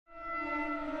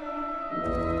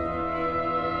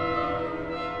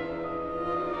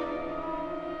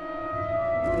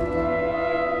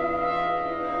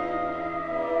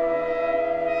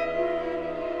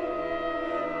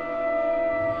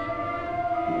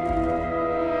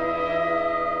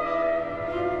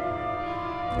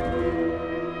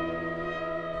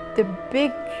The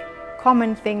big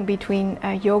common thing between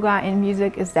yoga and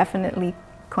music is definitely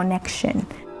connection.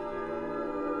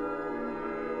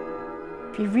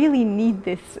 We really need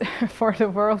this for the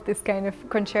world, this kind of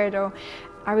concerto.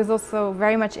 I was also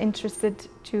very much interested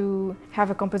to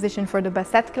have a composition for the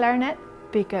basset clarinet,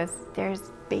 because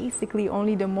there's basically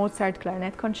only the Mozart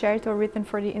Clarinet Concerto written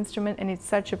for the instrument, and it's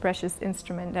such a precious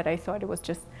instrument that I thought it was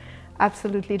just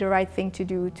absolutely the right thing to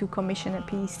do, to commission a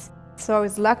piece. So I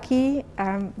was lucky,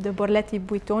 the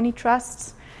Borletti-Buitoni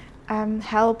Trust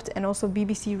helped, and also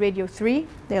BBC Radio 3.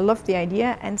 They loved the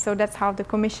idea, and so that's how the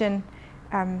commission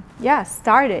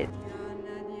started.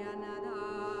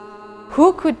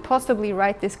 Who could possibly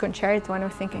write this concerto? And I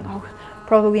was thinking, oh,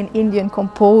 probably an Indian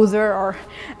composer,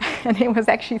 and it was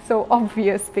actually so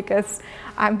obvious because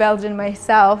I'm Belgian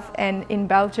myself, and in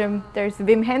Belgium there's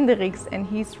Wim Henderickx, and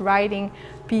he's writing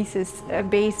pieces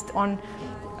based on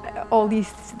all these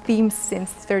themes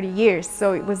since 30 years.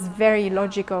 So it was very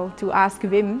logical to ask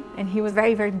Wim, and he was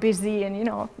very, very busy, and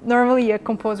normally a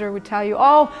composer would tell you,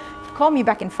 oh, call me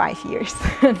back in 5 years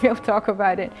and we'll talk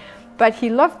about it. But he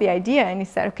loved the idea, and he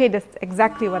said, okay, that's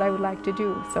exactly what I would like to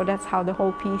do. So that's how the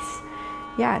whole piece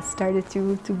started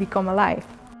to become alive.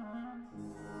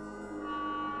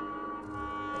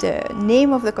 The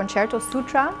name of the Concerto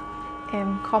Sutra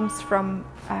comes from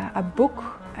a book,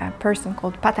 a person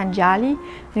called Patanjali.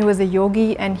 He was a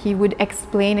yogi, and he would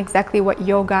explain exactly what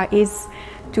yoga is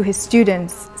to his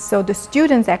students. So the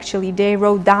students actually, they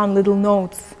wrote down little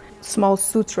notes, small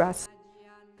sutras.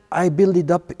 I build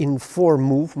it up in 4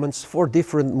 movements, 4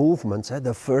 different movements.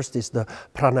 The first is the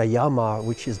pranayama,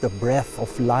 which is the breath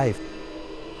of life.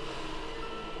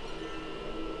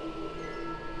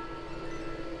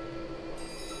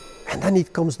 And then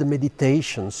it comes the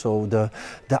meditation, so the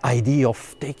idea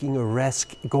of taking a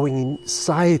rest, going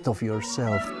inside of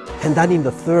yourself. And then in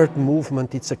the 3rd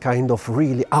movement, it's a kind of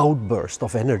really outburst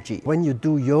of energy. When you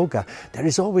do yoga, there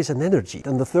is always an energy.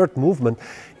 And the 3rd movement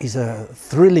is a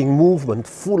thrilling movement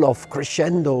full of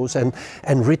crescendos and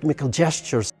rhythmical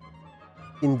gestures.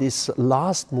 In this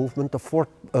last movement, the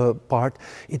 4th part,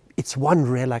 it's one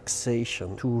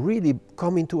relaxation to really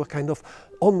come into a kind of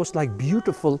almost like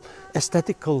beautiful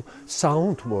aesthetical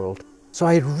sound world. So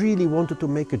I really wanted to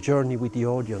make a journey with the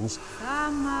audience.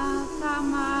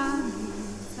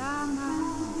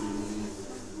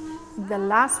 The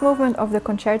last movement of the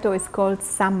concerto is called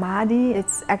Samadhi.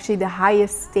 It's actually the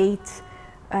highest state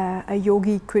a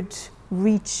yogi could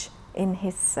reach in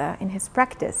his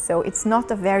practice. So it's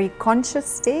not a very conscious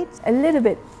state, a little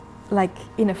bit like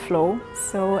in a flow.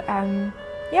 So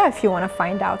if you want to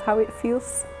find out how it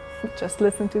feels, just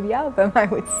listen to the album, I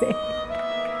would say.